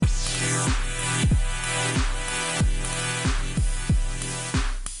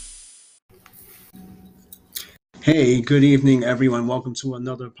Hey, good evening, everyone. Welcome to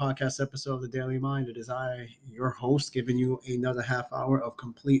another podcast episode of the Daily Mind. It is I, your host, giving you another half hour of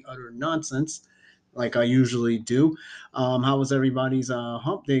complete, utter nonsense, like I usually do. How was everybody's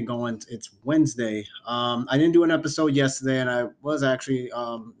hump day going? It's Wednesday. I didn't do an episode yesterday, and I was actually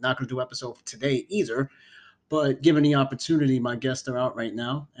not going to do an episode today either. But given the opportunity, my guests are out right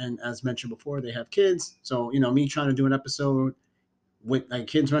now, and as mentioned before, they have kids. So me trying to do an episode with like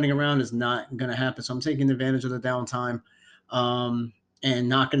kids running around is not going to happen. So I'm taking advantage of the downtime and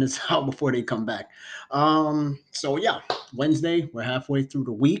knocking this out before they come back. So yeah, Wednesday, we're halfway through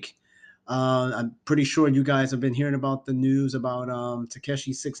the week. I'm pretty sure you guys have been hearing about the news about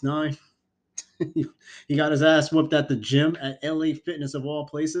Takeshi 69. He got his ass whooped at the gym at LA Fitness of all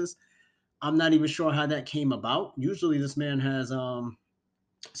places. I'm not even sure how that came about. Usually this man has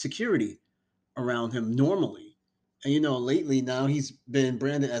security around him normally. And lately now he's been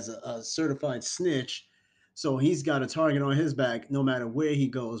branded as a certified snitch. So he's got a target on his back no matter where he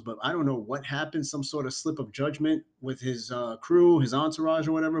goes. But I don't know what happened, some sort of slip of judgment with his crew, his entourage,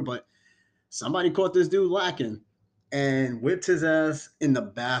 or whatever. But somebody caught this dude lacking and whipped his ass in the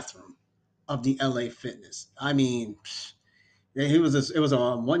bathroom of the LA Fitness. I mean, it was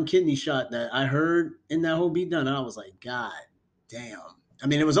a one kidney shot that I heard in that whole beatdown. And I was like, God damn. I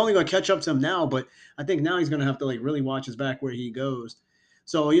mean, it was only going to catch up to him now, but I think now he's going to have to like really watch his back where he goes.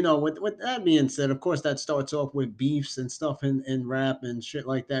 So, with that being said, of course, that starts off with beefs and stuff in rap and shit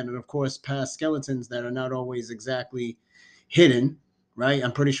like that. And of course, past skeletons that are not always exactly hidden, right?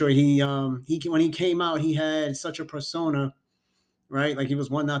 I'm pretty sure he when he came out, he had such a persona, right? Like he was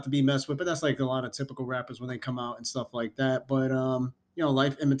one not to be messed with, but that's like a lot of typical rappers when they come out and stuff like that. But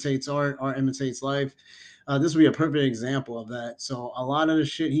life imitates art imitates life. This would be a perfect example of that. So a lot of the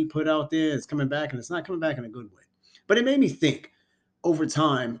shit he put out there is coming back, and it's not coming back in a good way. But it made me think over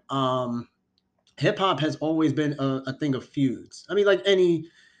time. Hip hop has always been a thing of feuds. I mean, like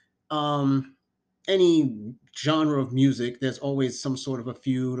um, any genre of music, there's always some sort of a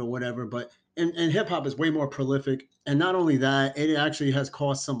feud or whatever. But and hip hop is way more prolific. And not only that, it actually has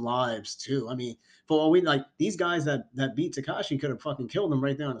cost some lives too. I mean, for all we like, these guys that beat Takashi could have fucking killed him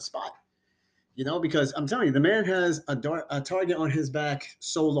right there on the spot. Because I'm telling you, the man has a target on his back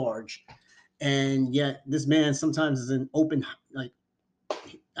so large, and yet this man sometimes is in open like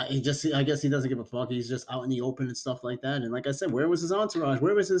I guess he doesn't give a fuck. He's just out in the open and stuff like that. And like I said, where was his entourage?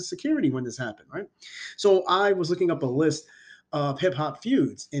 Where was his security when this happened, right? So I was looking up a list of hip hop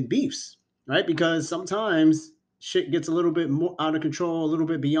feuds and beefs, right? Because sometimes shit gets a little bit more out of control, a little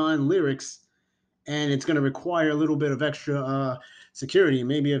bit beyond lyrics, and it's going to require a little bit of extra security,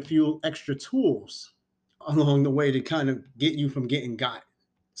 maybe a few extra tools along the way to kind of get you from getting got.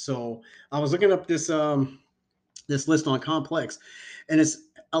 So I was looking up this list on Complex, and it's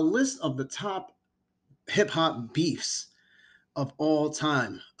a list of the top hip hop beefs of all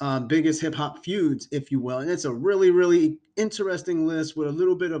time, biggest hip hop feuds, if you will. And it's a really, really interesting list with a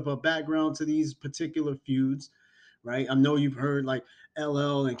little bit of a background to these particular feuds, right? I know you've heard like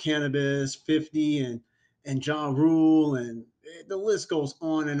LL and Cannabis, 50 and Ja Rule, and the list goes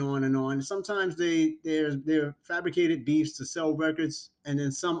on and on and on. Sometimes they're fabricated beefs to sell records, and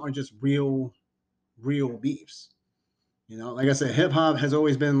then some are just real beefs. Like I said, hip hop has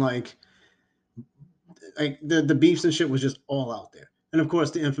always been like the beefs and shit was just all out there. And of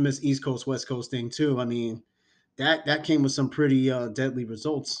course, the infamous East Coast West Coast thing too. I mean, that came with some pretty deadly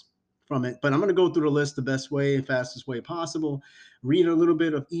results from it. But I'm gonna go through the list the best way, fastest way possible. Read a little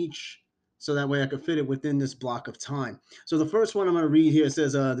bit of each, so that way I could fit it within this block of time. So the first one I'm gonna read here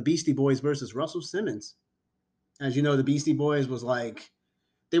says the Beastie Boys versus Russell Simmons. As you know, the Beastie Boys was like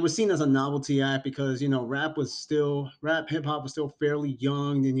they were seen as a novelty act because rap hip hop was still fairly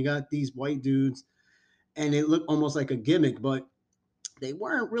young. Then you got these white dudes, and it looked almost like a gimmick, but they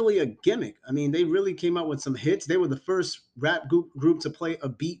weren't really a gimmick. I mean, they really came out with some hits. They were the first rap group to play a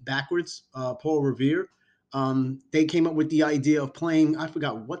beat backwards. Paul Revere. They came up with the idea of playing. I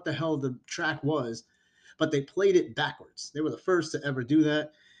forgot what the hell the track was, but they played it backwards. They were the first to ever do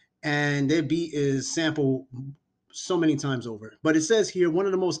that, and their beat is sampled so many times over. But it says here one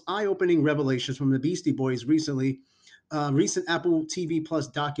of the most eye-opening revelations from the Beastie Boys recent Apple TV Plus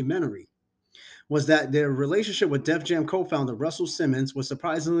documentary was that their relationship with Def Jam co-founder Russell Simmons was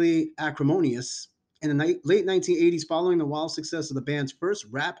surprisingly acrimonious. In the late 1980s, following the wild success of the band's first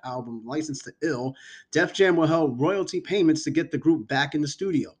rap album, Licensed to Ill, Def Jam withheld royalty payments to get the group back in the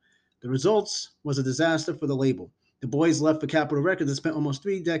studio. The results was a disaster for the label. The boys left for Capitol Records and spent almost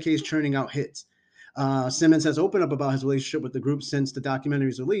 3 decades churning out hits. Simmons has opened up about his relationship with the group since the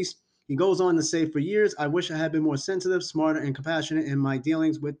documentary's release. He goes on to say, "For years, I wish I had been more sensitive, smarter, and compassionate in my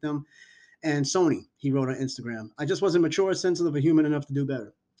dealings with them. And Sony, he wrote on Instagram, I just wasn't mature, sensitive, or human enough to do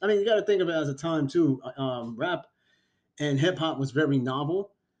better. I mean, you got to think of it as a time too. Rap and hip hop was very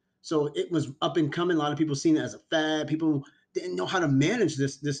novel, so it was up and coming. A lot of people seen it as a fad. People didn't know how to manage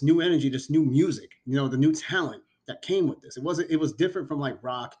this new energy, this new music. You know, the new talent that came with this. It wasn't. It was different from like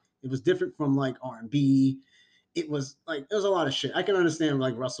rock. It was different from like R&B. It was like there was a lot of shit. I can understand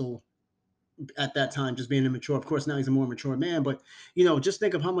like Russell at that time just being immature. Of course, now he's a more mature man, but you know, just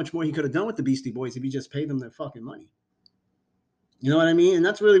think of how much more he could have done with the Beastie Boys if he just paid them their fucking money. You know what I mean? And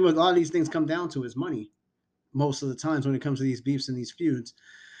that's really what a lot of these things come down to is money. Most of the times when it comes to these beefs and these feuds.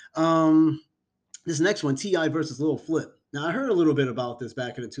 Um, this next one, Ti versus Lil Flip. Now I heard a little bit about this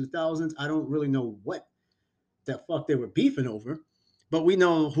back in the 2000s. I don't really know what the fuck they were beefing over, but we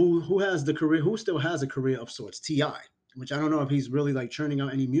know who has the career, who still has a career of sorts. Ti, which I don't know if he's really like churning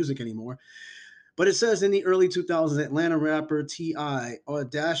out any music anymore. But it says in the early 2000s, Atlanta rapper T.I.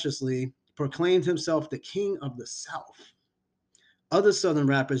 audaciously proclaimed himself the king of the South. Other Southern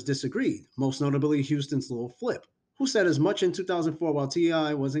rappers disagreed, most notably Houston's Lil Flip, who said as much in 2004 while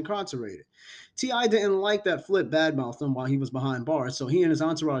T.I. was incarcerated. T.I. didn't like that Flip badmouthed him while he was behind bars, so he and his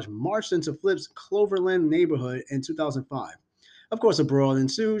entourage marched into Flip's Cloverland neighborhood in 2005. Of course, a brawl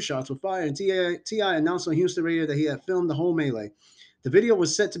ensued, shots were fired, and T.I. announced on Houston radio that he had filmed the whole melee. The video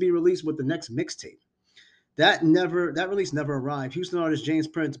was set to be released with the next mixtape. That release never arrived. Houston artist James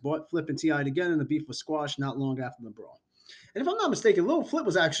Prince bought Flip and Ti together, and the beef was squashed not long after the brawl. And if I'm not mistaken, Lil Flip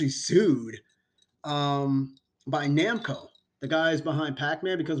was actually sued by Namco, the guys behind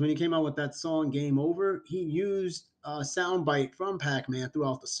Pac-Man, because when he came out with that song "Game Over," he used a soundbite from Pac-Man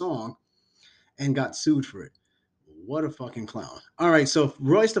throughout the song and got sued for it. What a fucking clown. All right, so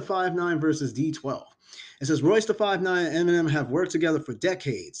Royce the 5'9" versus D12. It says Royce the 5'9" and Eminem have worked together for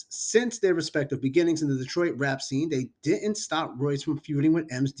decades. Since their respective beginnings in the Detroit rap scene, they didn't stop Royce from feuding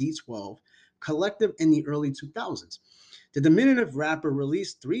with M's D12 collective in the early 2000s. The diminutive rapper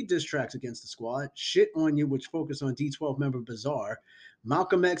released 3 diss tracks against the squad: Shit on You, which focused on D12 member Bizarre,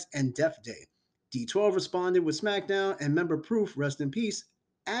 Malcolm X, and Def Day. D12 responded with Smackdown, and member Proof, rest in peace,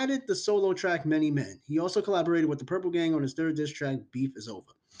 added the solo track Many Men. He also collaborated with the Purple Gang on his 3rd diss track, Beef Is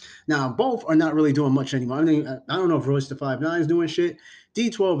Over. Now, both are not really doing much anymore. I mean, I don't know if Royce the 5'9" is doing shit.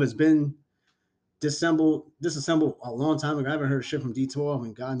 D12 has been disassembled a long time ago. I haven't heard shit from D12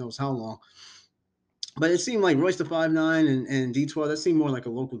 in God knows how long. But it seemed like Royce the 5'9" and D12, that seemed more like a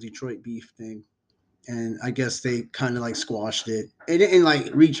local Detroit beef thing. And I guess they kind of like squashed it. It didn't like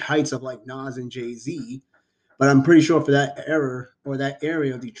reach heights of like Nas and Jay-Z, but I'm pretty sure for that era or that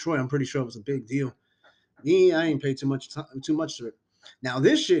area of Detroit, I'm pretty sure it was a big deal. Me, I ain't paid too much to it. Now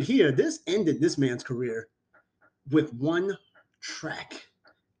this shit here, this ended this man's career with one track.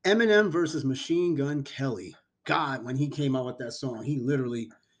 Eminem versus Machine Gun Kelly. God, when he came out with that song, he literally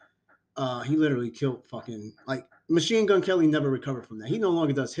killed fucking like Machine Gun Kelly never recovered from that. He no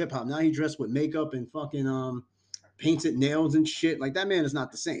longer does hip hop. Now he dressed with makeup and fucking painted nails and shit. Like that man is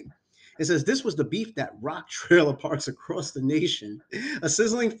not the same. It says this was the beef that rocked trailer parks across the nation, a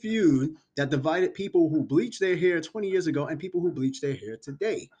sizzling feud that divided people who bleached their hair 20 years ago and people who bleach their hair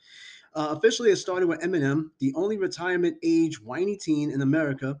today. Officially, it started with Eminem, the only retirement age whiny teen in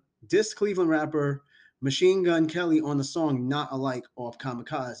America, dissed Cleveland rapper Machine Gun Kelly on the song Not Alike off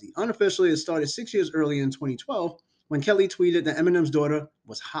Kamikaze. Unofficially, it started 6 years earlier in 2012 when Kelly tweeted that Eminem's daughter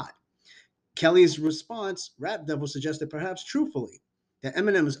was hot. Kelly's response, Rap Devil, suggested perhaps truthfully that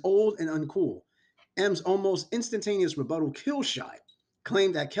Eminem is old and uncool. M's almost instantaneous rebuttal kill shot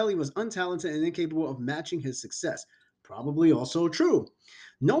claimed that Kelly was untalented and incapable of matching his success. Probably also true.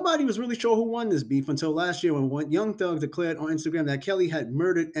 Nobody was really sure who won this beef until last year when one Young Thug declared on Instagram that Kelly had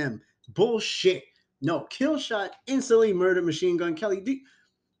murdered M. Bullshit. No, Killshot instantly murdered Machine Gun Kelly.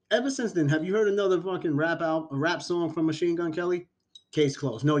 Ever since then, have you heard another fucking rap song from Machine Gun Kelly? Case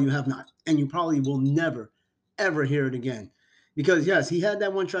closed. No, you have not. And you probably will never, ever hear it again. Because, yes, he had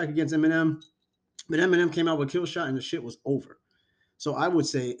that one track against Eminem, but Eminem came out with Killshot and the shit was over. So I would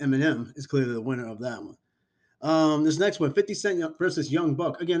say Eminem is clearly the winner of that one. This next one, 50 Cent versus Young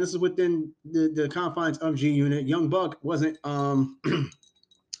Buck. Again, this is within the confines of G Unit. Young Buck wasn't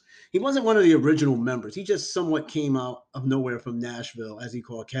he wasn't one of the original members. He just somewhat came out of nowhere from Nashville, as he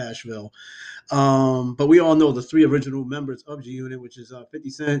called Cashville. But we all know the 3 original members of G Unit, which is 50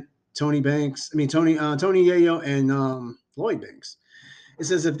 Cent, Tony Yayo, and Lloyd Banks. It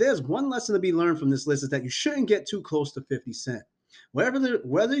says if there's one lesson to be learned from this list is that you shouldn't get too close to 50 Cent.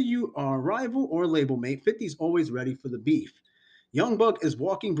 Whether you are a rival or label mate, 50's always ready for the beef. Young Buck is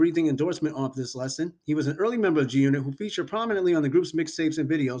walking, breathing endorsement of this lesson. He was an early member of G Unit who featured prominently on the group's mixtapes and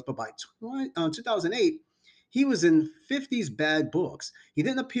videos, but by 2008, He was in 50's Bad Books. He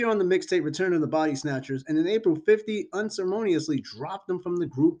didn't appear on the mixtape Return of the Body Snatchers, and in April, 50 unceremoniously dropped him from the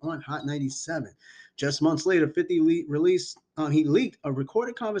group on Hot 97. Just months later, 50 he leaked a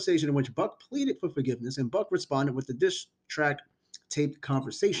recorded conversation in which Buck pleaded for forgiveness, and Buck responded with the diss track taped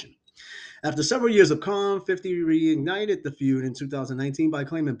conversation. After several years of calm, 50 reignited the feud in 2019 by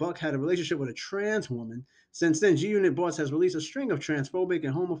claiming Buck had a relationship with a trans woman. Since then, G Unit Boss has released a string of transphobic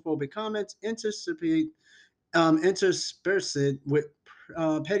and homophobic comments interspersed with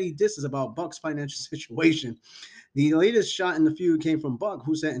petty disses about Buck's financial situation. The latest shot in the feud came from Buck,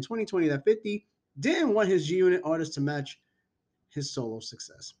 who said in 2020 that 50 didn't want his G Unit artist to match his solo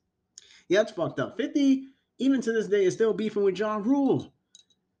success. Yeah, that's fucked up. 50, even to this day, is still beefing with Ja Rule.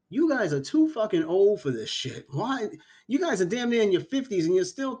 You guys are too fucking old for this shit. Why? You guys are damn near in your 50s and you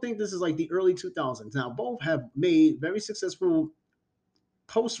still think this is like the early 2000s. Now, both have made very successful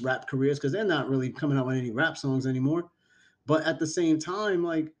post rap careers because they're not really coming out with any rap songs anymore. But at the same time,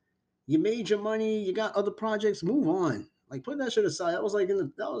 like, you made your money, you got other projects, move on. Like, put that shit aside. That was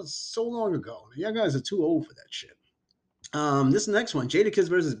that was so long ago. You guys are too old for that shit. This next one, Jadakiss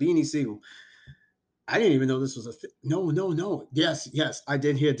versus Beanie Siegel. I didn't even know this was a thing. No, no, no. Yes, yes, I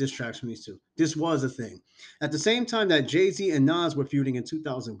did hear diss tracks from these two. This was a thing. At the same time that Jay-Z and Nas were feuding in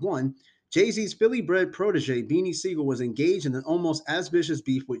 2001, Jay-Z's Philly-bred protege, Beanie Siegel, was engaged in an almost as vicious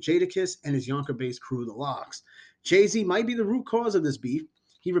beef with Jadakiss and his Yonkers-based crew, The Locks. Jay-Z might be the root cause of this beef.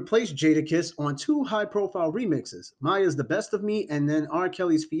 He replaced Jadakiss on two high-profile remixes, Maya's The Best of Me and then R.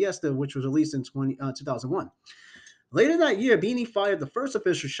 Kelly's Fiesta, which was released in 2001. Later that year, Beanie fired the first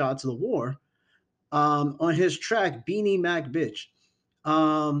official shot to the war on his track Beanie Mac Bitch.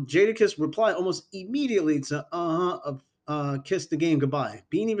 Jadakiss replied almost immediately to Kiss the Game Goodbye.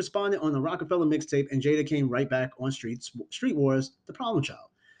 Beanie responded on the Rockefeller mixtape, and Jada came right back on Street Wars, The Problem Child.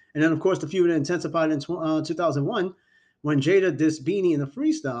 And then, of course, the feud intensified in 2001 when Jada dissed Beanie in a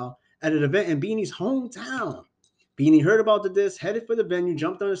freestyle at an event in Beanie's hometown. Beanie heard about the diss, headed for the venue,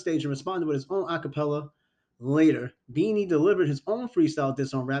 jumped on the stage, and responded with his own acapella. Later, Beanie delivered his own freestyle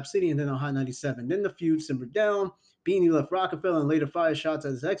diss on Rap City and then on Hot 97. Then the feud simmered down. Beanie left Rockefeller and later fired shots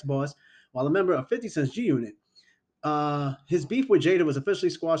at his ex-boss while a member of 50 Cent's G Unit. His beef with Jada was officially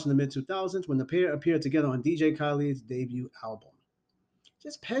squashed in the mid-2000s when the pair appeared together on DJ Khaled's debut album.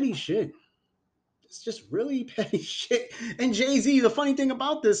 Just petty shit. It's just really petty shit. And Jay-Z, the funny thing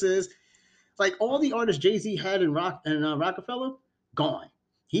about this is, like, all the artists Jay-Z had in Rockefeller, gone.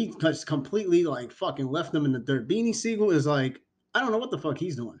 He just completely like fucking left them in the dirt. Beanie Siegel is like, I don't know what the fuck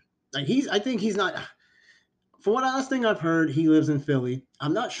he's doing. Like I think he's not. For what last thing I've heard, he lives in Philly.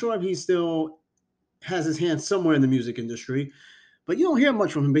 I'm not sure if he still has his hands somewhere in the music industry, but you don't hear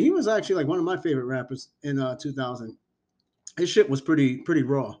much from him. But he was actually like one of my favorite rappers in 2000. His shit was pretty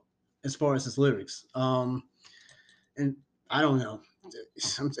raw as far as his lyrics. And I don't know.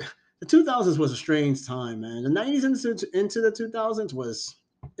 The 2000s was a strange time, man. The 90s into the 2000s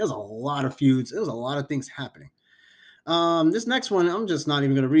there's a lot of feuds. There was a lot of things happening. This next one, I'm just not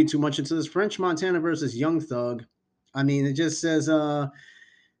even going to read too much into this. French Montana versus Young Thug. I mean, it just says in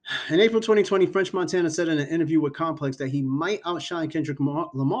April 2020, French Montana said in an interview with Complex that he might outshine Kendrick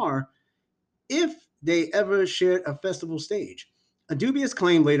Lamar if they ever shared a festival stage. A dubious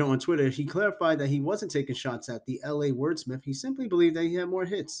claim later on Twitter, he clarified that he wasn't taking shots at the LA wordsmith. He simply believed that he had more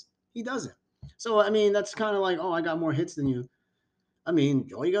hits. He doesn't. So, I mean, that's kind of like, oh, I got more hits than you. I mean,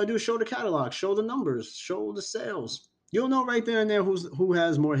 all you got to do is show the catalog, show the numbers, show the sales. You'll know right there and there who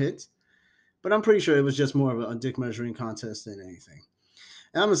has more hits. But I'm pretty sure it was just more of a dick measuring contest than anything.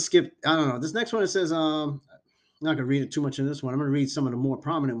 And I'm going to skip, I don't know. This next one, it says, I'm not going to read it too much in this one. I'm going to read some of the more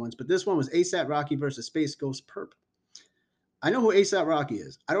prominent ones. But this one was ASAP Rocky versus Space Ghost Perp. I know who ASAP Rocky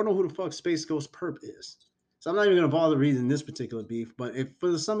is. I don't know who the fuck Space Ghost Perp is. So I'm not even going to bother reading this particular beef. But if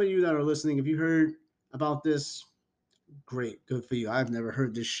for some of you that are listening, if you heard about this, great, good for you. I've never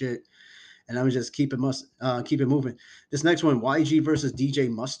heard this shit, and I'm just keep it moving. This next one, YG versus DJ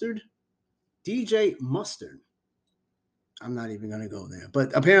Mustard. DJ Mustard. I'm not even going to go there.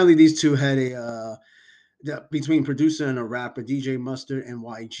 But apparently these two had a between producer and a rapper, DJ Mustard and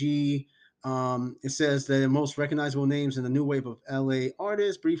YG. It says that the most recognizable names in the new wave of LA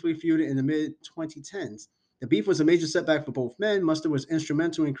artists briefly feuded in the mid 2010s. The beef was a major setback for both men. Mustard was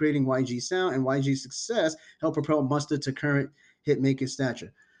instrumental in creating YG's sound, and YG's success helped propel Mustard to current hit-making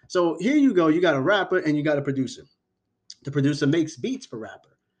stature. So here you go. You got a rapper and you got a producer. The producer makes beats for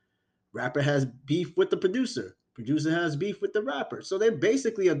rapper. Rapper has beef with the producer. Producer has beef with the rapper. So they're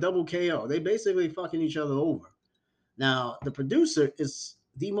basically a double KO. They basically fucking each other over. Now, the producer is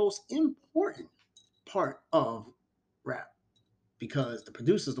the most important part of rap because the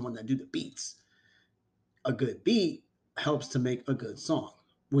producer is the one that do the beats. a good beat helps to make a good song.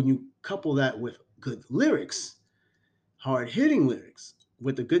 When you couple that with good lyrics, hard hitting lyrics,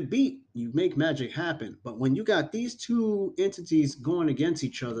 with a good beat, you make magic happen. But when you got these two entities going against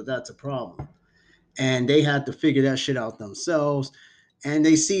each other, that's a problem. And they had to figure that shit out themselves. And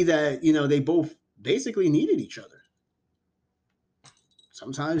they see that, they both basically needed each other.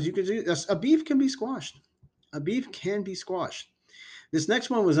 Sometimes you could do a beef can be squashed. A beef can be squashed. This next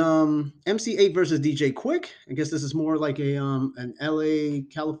one was MC8 versus DJ Quick. I guess this is more like a an LA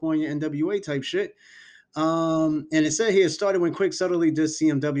California NWA type shit. And it said here it started when Quick subtly did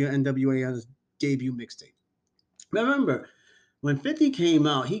CMW NWA on his debut mixtape. Remember when 50 came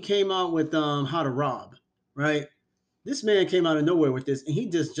out, he came out with How to Rob, right? This man came out of nowhere with this, and he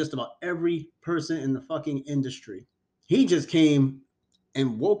dissed just about every person in the fucking industry. He just came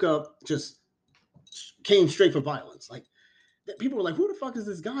and woke up, just came straight for violence. Like people were like, "Who the fuck is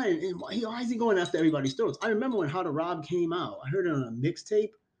this guy? And why is he going after everybody's throats?" I remember when How to Rob came out. I heard it on a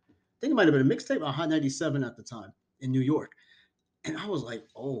mixtape. I think it might have been a mixtape on Hot 97 at the time in New York. And I was like,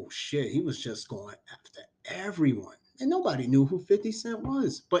 "Oh shit!" He was just going after everyone, and nobody knew who 50 Cent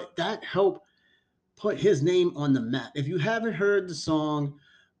was. But that helped put his name on the map. If you haven't heard the song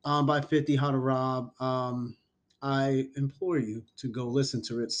by 50, How to Rob, I implore you to go listen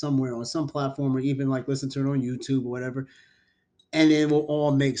to it somewhere on some platform, or even like listen to it on YouTube or whatever, and it will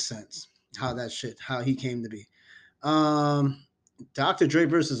all make sense how he came to be. Um, Dr. Dre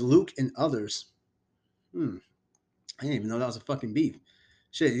versus Luke and others. Hmm, I didn't even know that was a fucking beef.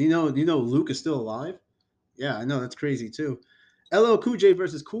 Shit, Luke is still alive? Yeah, I know that's crazy too. LL Cool J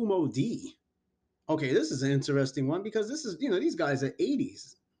versus Cool Mo D. Okay, this is an interesting one because this is these guys are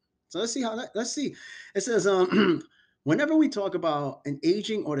 80s. So let's see. It says whenever we talk about an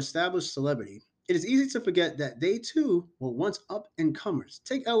aging or established celebrity, it is easy to forget that they too were once up and comers.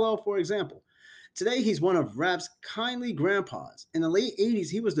 Take LL for example. Today he's one of rap's kindly grandpas. In the late 80s,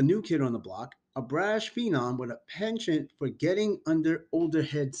 he was the new kid on the block, a brash phenom with a penchant for getting under older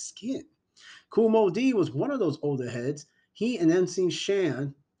head skin. Cool Mo D was one of those older heads. He and MC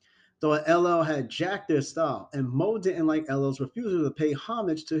Shan thought LL had jacked their style, and Mo didn't like LL's refusal to pay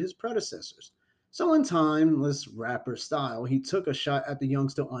homage to his predecessors. So, in timeless rapper style, he took a shot at the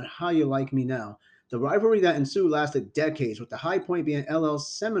youngster on How You Like Me Now. The rivalry that ensued lasted decades, with the high point being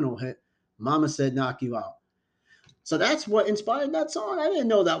LL's seminal hit, Mama Said Knock You Out. So that's what inspired that song. I didn't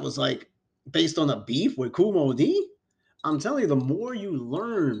know that was like based on a beef with Kumo D. I'm telling you, the more you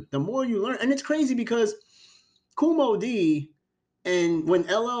learn. And it's crazy because Kumo D and when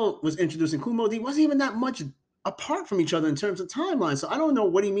LL was introducing Kumo D wasn't even that much apart from each other in terms of timeline. So I don't know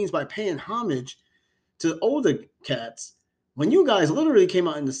what he means by paying homage to older cats. When you guys literally came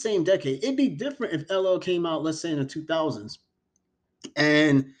out in the same decade, it'd be different if LL came out, let's say in the 2000s,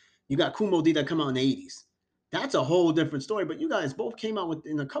 and you got Kumo D that come out in the 80s. That's a whole different story. But you guys both came out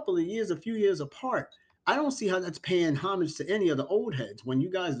within a couple of years, a few years apart. I don't see how that's paying homage to any of the old heads when you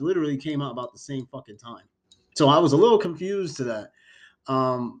guys literally came out about the same fucking time. So I was a little confused to that.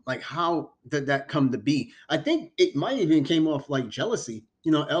 Like how did that come to be? I think it might even came off like jealousy.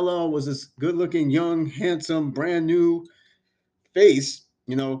 LL was this good-looking, young, handsome, brand new face.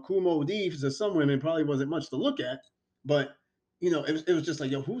 Kumo D to some women probably wasn't much to look at, but it was just like,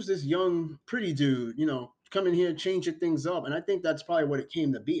 yo, who's this young, pretty dude? Come in here, changing things up, and I think that's probably what it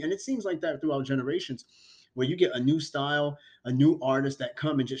came to be. And it seems like that throughout generations, where you get a new style, a new artist that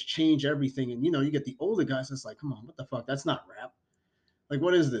come and just change everything, and you get the older guys that's like, come on, what the fuck? That's not rap. Like,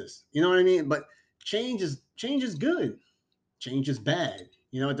 what is this? You know what I mean? But change is good. Change is bad.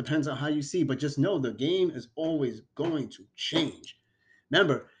 It depends on how you see. But just know the game is always going to change.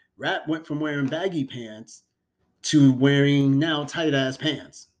 Remember, rap went from wearing baggy pants to wearing now tight ass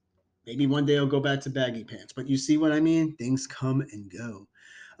pants. Maybe one day I'll go back to baggy pants. But you see what I mean? Things come and go.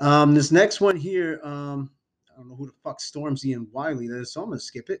 This next one here, I don't know who the fuck Stormzy and Wiley is, so I'm gonna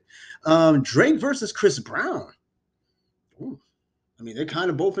skip it. Drake versus Chris Brown. Ooh, I mean, they're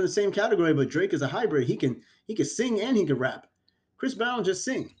kind of both in the same category, but Drake is a hybrid. He can sing and he can rap. Chris Brown just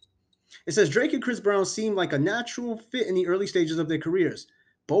sing. It says Drake and Chris Brown seemed like a natural fit in the early stages of their careers.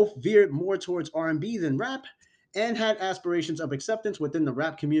 Both veered more towards R&B than rap and had aspirations of acceptance within the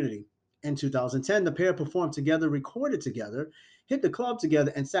rap community. In 2010, the pair performed together, recorded together, hit the club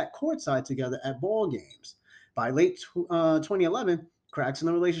together, and sat courtside together at ball games. By late 2011, cracks in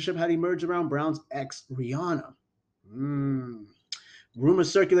the relationship had emerged around Brown's ex, Rihanna.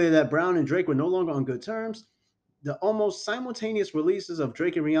 Rumors circulated that Brown and Drake were no longer on good terms. The almost simultaneous releases of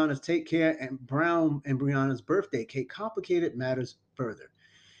Drake and Rihanna's Take Care and Brown and Rihanna's Birthday Cake complicated matters further.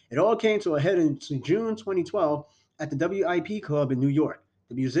 It all came to a head in June 2012 at the WIP Club in New York.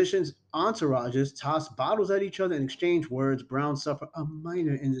 The musicians' entourages tossed bottles at each other and exchanged words. Brown suffered a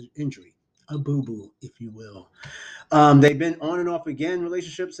minor injury, a boo-boo, if you will. They've been on and off again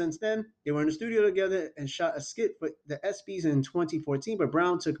relationship since then. They were in the studio together and shot a skit for the ESPYs in 2014, but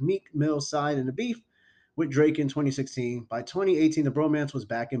Brown took Meek Mill's side in the beef with Drake in 2016. By 2018, the bromance was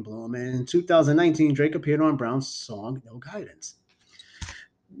back in bloom, and in 2019, Drake appeared on Brown's song "No Guidance."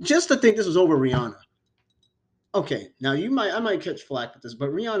 Just to think this was over Rihanna. Okay, now I might catch flack with this,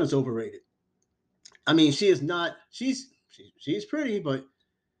 but Rihanna's overrated. I mean, she is not. She's pretty, but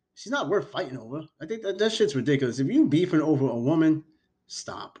she's not worth fighting over. I think that shit's ridiculous. If you beefing over a woman,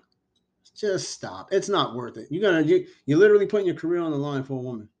 stop. Just stop. It's not worth it. You're literally putting your career on the line for a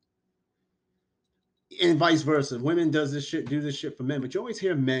woman. And vice versa. Women do this shit for men, but you always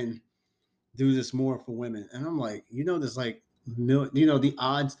hear men do this more for women. And I'm like, there's like the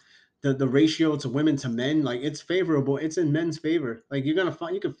odds, the ratio to women to men, like it's favorable. It's in men's favor. Like you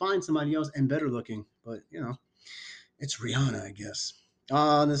can find somebody else and better looking, but it's Rihanna, I guess.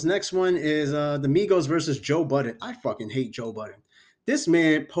 This next one is the Migos versus Joe Budden. I fucking hate Joe Budden. This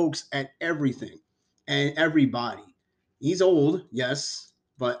man pokes at everything and everybody. He's old, yes,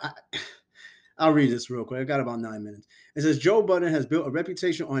 but I'll read this real quick. I got about 9 minutes. It says Joe Budden has built a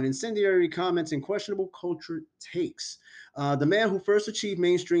reputation on incendiary comments and questionable culture takes. The man who first achieved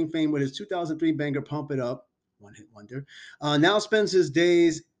mainstream fame with his 2003 banger "Pump It Up," one hit wonder, now spends his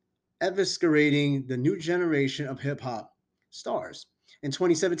days eviscerating the new generation of hip hop stars. In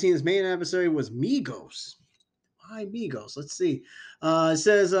 2017, his main adversary was Migos. Why Migos? Let's see. It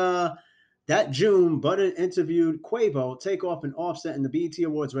says that June, Budden interviewed Quavo, Takeoff, and Offset in the BET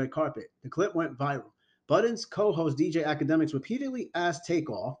Awards red carpet. The clip went viral. Budden's co-host DJ Academics repeatedly asked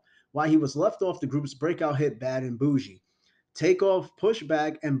Takeoff why he was left off the group's breakout hit "Bad and Bougie." Takeoff pushed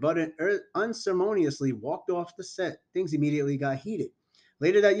back, and Budden unceremoniously walked off the set. Things immediately got heated.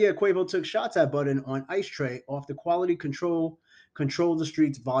 Later that year, Quavo took shots at Budden on Ice Tray off the Quality Control the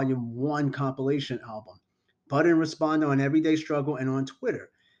Streets Volume 1 compilation album. Budden responded on Everyday Struggle and on Twitter.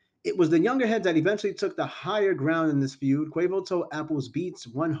 It was the younger heads that eventually took the higher ground in this feud. Quavo told Apple's Beats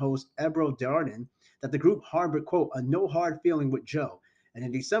One host Ebro Darden that the group harbored, quote, a no hard feeling with Joe. And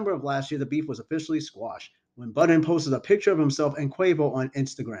in December of last year, the beef was officially squashed when Budden posted a picture of himself and Quavo on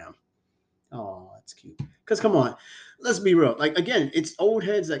Instagram. Oh, that's cute. Because come on, let's be real. Like, again, it's old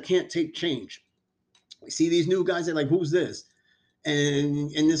heads that can't take change. We see these new guys that like, who's this? And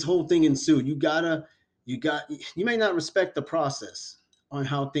this whole thing ensued. You may not respect the process on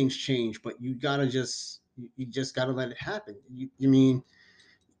how things change, but you just gotta let it happen. You mean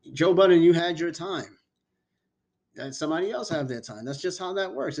Joe Budden, you had your time. Somebody else have their time. That's just how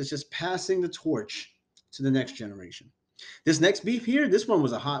that works. It's just passing the torch to the next generation. This next beef here, this one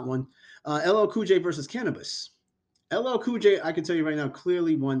was a hot one. LL Cool J versus Cannabis. LL Cool J, I can tell you right now,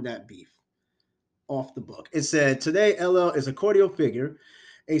 clearly won that beef off the book. It said, today LL is a cordial figure,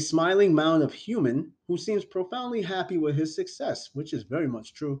 a smiling mound of human who seems profoundly happy with his success, which is very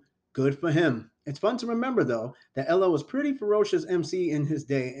much true. Good for him. It's fun to remember, though, that LL was pretty ferocious MC in his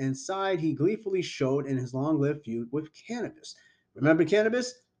day, and side he gleefully showed in his long-lived feud with Cannabis. Remember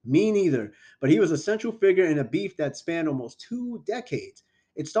Cannabis? Me neither, but he was a central figure in a beef that spanned almost 2 decades.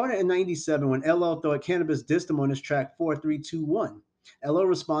 It started in 97 when LL thought Cannabis dissed him on his track 4321. LL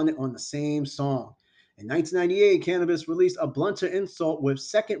responded on the same song. In 1998, Cannabis released a blunter insult with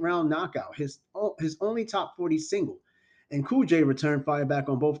Second Round Knockout, his only top 40 single. And Cool J returned fire back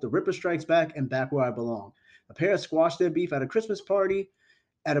on both The Ripper Strikes Back and Back Where I Belong. The pair squashed their beef at a Christmas party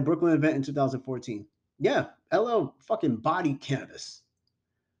at a Brooklyn event in 2014. Yeah, LL fucking bodied Cannabis.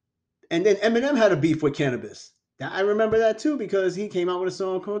 And then Eminem had a beef with Cannabis. I remember that too because he came out with a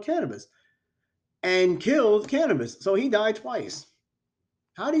song called Cannabis and killed Cannabis. So he died twice.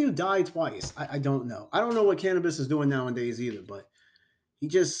 How do you die twice? I don't know. I don't know what Cannabis is doing nowadays either, but he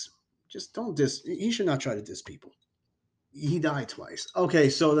just don't diss. He should not try to diss people. He died twice. Okay,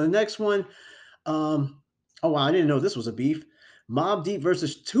 so the next one, oh wow, I didn't know this was a beef. Mobb Deep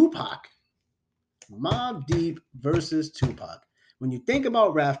versus Tupac. Mobb Deep versus Tupac. When you think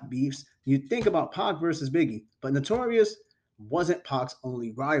about rap beefs, you think about Pac versus Biggie, but Notorious wasn't Pac's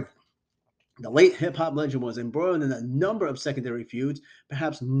only rival. The late hip-hop legend was embroiled in a number of secondary feuds,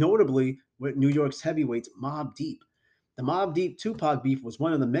 perhaps notably with New York's heavyweights Mobb Deep. The Mobb Deep Tupac beef was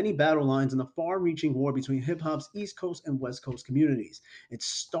one of the many battle lines in the far-reaching war between hip-hop's East Coast and West Coast communities. It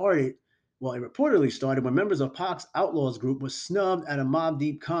reportedly started when members of Pac's Outlaws group were snubbed at a Mobb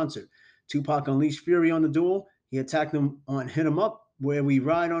Deep concert. Tupac unleashed fury on the duel. He attacked them on Hit 'Em Up, Where We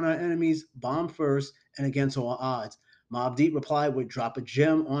Ride on Our Enemies, Bomb First, and Against All Odds. Mobb Deep replied with Drop a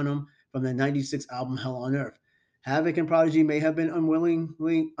Gem on him from the 96 album Hell on Earth. Havoc and Prodigy may have been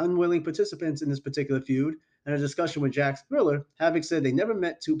unwilling participants in this particular feud. In a discussion with Jack's Thriller, Havoc said they never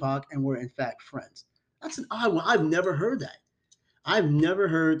met Tupac and were in fact friends. That's an odd one. I've never heard that. I've never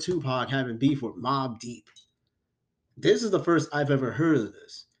heard Tupac having beef with Mobb Deep. This is the first I've ever heard of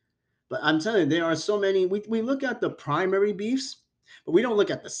this. But I'm telling you, there are so many. We look at the primary beefs, but we don't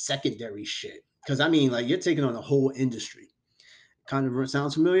look at the secondary shit. Because I mean, like, you're taking on the whole industry. Kind of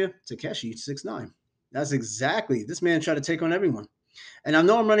sounds familiar? Takeshi 6ix9ine. That's exactly. This man tried to take on everyone. And I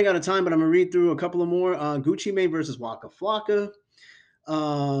know I'm running out of time, but I'm gonna read through a couple of more. Gucci Mane versus Waka Flocka.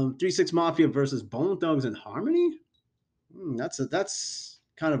 3 6 Mafia versus Bone Thugs and Harmony. That's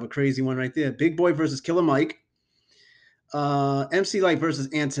kind of a crazy one right there. Big Boy versus Killer Mike. MC Light versus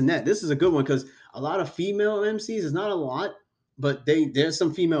Antoinette. This is a good one because a lot of female MCs is not a lot, but there's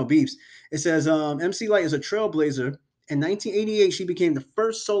some female beefs. It says MC Light is a trailblazer. In 1988, she became the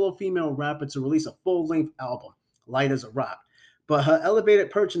first solo female rapper to release a full-length album, Light as a Rock. But her elevated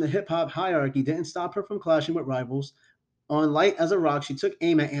perch in the hip-hop hierarchy didn't stop her from clashing with rivals. On Light as a Rock, she took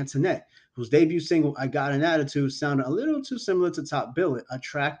aim at Antoinette, whose debut single, I Got an Attitude, sounded a little too similar to Top Billet, a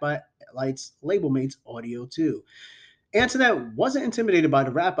track by Light's label mates Audio 2. Antoinette wasn't intimidated by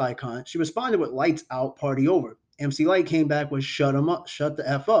the rap icon. She responded with Lights Out, Party Over. MC Light came back with Shut 'em up, shut the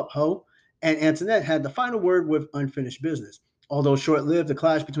F up, ho. And Antoinette had the final word with Unfinished Business. Although short-lived, the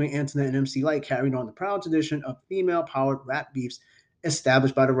clash between Antoinette and MC Light carried on the proud tradition of female-powered rap beefs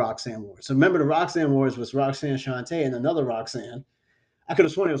established by the Roxanne Wars. So remember, the Roxanne Wars was Roxanne Shante and another Roxanne. I could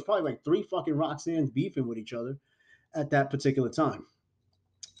have sworn it was probably like 3 fucking Roxannes beefing with each other at that particular time.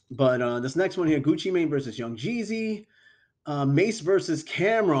 But this next one here, Gucci Mane versus Young Jeezy. Mace versus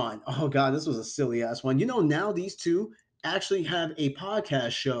Cameron. Oh god, this was a silly ass one. You know, now these two actually have a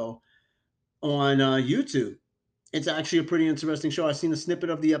podcast show on YouTube. It's actually a pretty interesting show. I've seen a snippet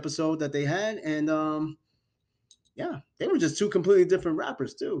of the episode that they had, and yeah, they were just two completely different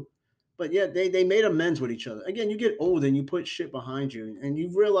rappers too. But yeah, they made amends with each other. Again, you get old and you put shit behind you, and you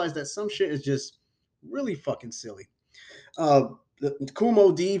realize that some shit is just really fucking silly. The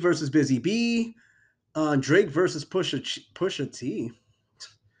Kumo D versus Busy B. Drake versus Pusha T.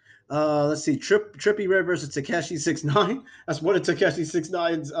 Let's see, Trippie Red versus Takeshi 6ix9ine. That's one of Takeshi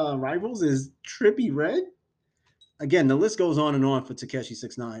 6ix9ine's rivals is Trippie Red. Again, the list goes on and on for Takeshi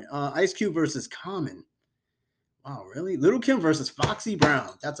 6ix9ine. Ice Cube versus Common. Wow, really? Little Kim versus Foxy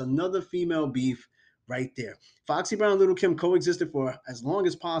Brown. That's another female beef right there. Foxy Brown and Little Kim coexisted for as long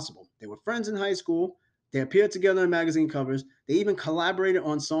as possible. They were friends in high school. They appeared together in magazine covers. They even collaborated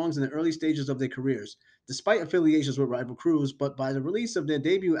on songs in the early stages of their careers, despite affiliations with rival crews. But by the release of their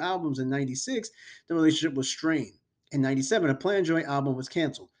debut albums in 96, the relationship was strained. In 97, a planned joint album was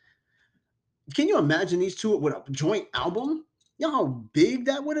canceled. Can you imagine these two with a joint album? You know how big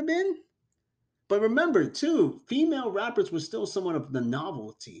that would have been? But remember, too, female rappers were still somewhat of the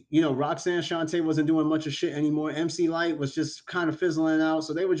novelty. You know, Roxanne Shante wasn't doing much of shit anymore. MC Light was just kind of fizzling out.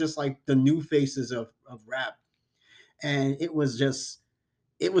 So they were just like the new faces of rap. And it was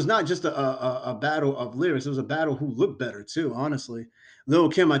not just a battle of lyrics. It was a battle who looked better, too, honestly. Lil'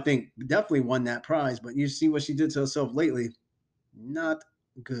 Kim, I think, definitely won that prize. But you see what she did to herself lately. Not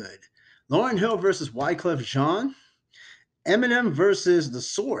good. Lauryn Hill versus Wyclef Jean. Eminem versus The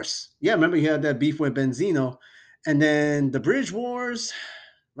Source. Yeah, remember he had that beef with Benzino. And then the Bridge Wars,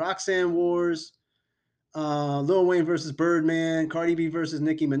 Roxanne Wars, Lil Wayne versus Birdman, Cardi B versus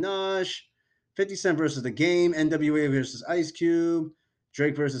Nicki Minaj, 50 Cent versus The Game, NWA versus Ice Cube,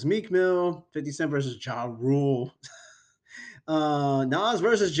 Drake versus Meek Mill, 50 Cent versus Ja Rule, Nas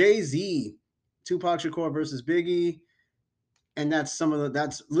versus Jay-Z, Tupac Shakur versus Biggie, and that's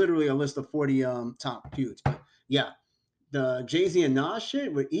literally a list of 40 top feuds. But yeah, the Jay-Z and Nas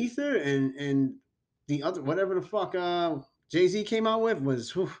shit with Ether and the other whatever the fuck Jay-Z came out with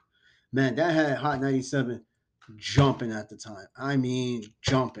was whew, man, that had Hot 97 jumping at the time. I mean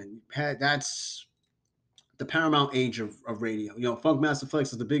jumping. That's the paramount age of radio. You know, Funkmaster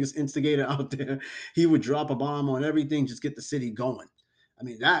Flex is the biggest instigator out there. He would drop a bomb on everything, just get the city going. I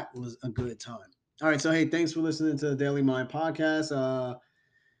mean, that was a good time. All right, so hey, thanks for listening to the Daily Mind podcast.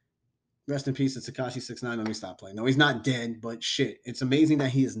 Rest in peace to Tekashi 6ix9ine. Let me stop playing. No, he's not dead, but shit, it's amazing that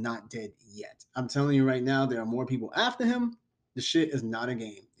he is not dead yet. I'm telling you right now, there are more people after him. The shit is not a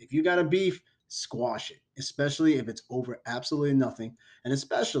game. If you got a beef, squash it, especially if it's over absolutely nothing, and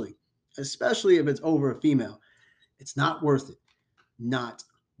especially if it's over a female. It's not worth it. Not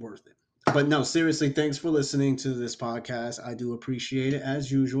worth it. But no, seriously, thanks for listening to this podcast. I do appreciate it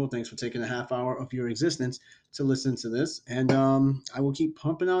as usual. Thanks for taking a half hour of your existence to listen to this. And I will keep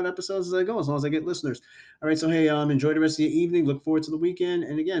pumping out episodes as I go, as long as I get listeners. All right, so hey, enjoy the rest of your evening. Look forward to the weekend.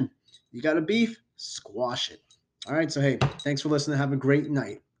 And again, you got a beef, squash it. All right. So, hey, thanks for listening. Have a great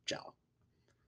night.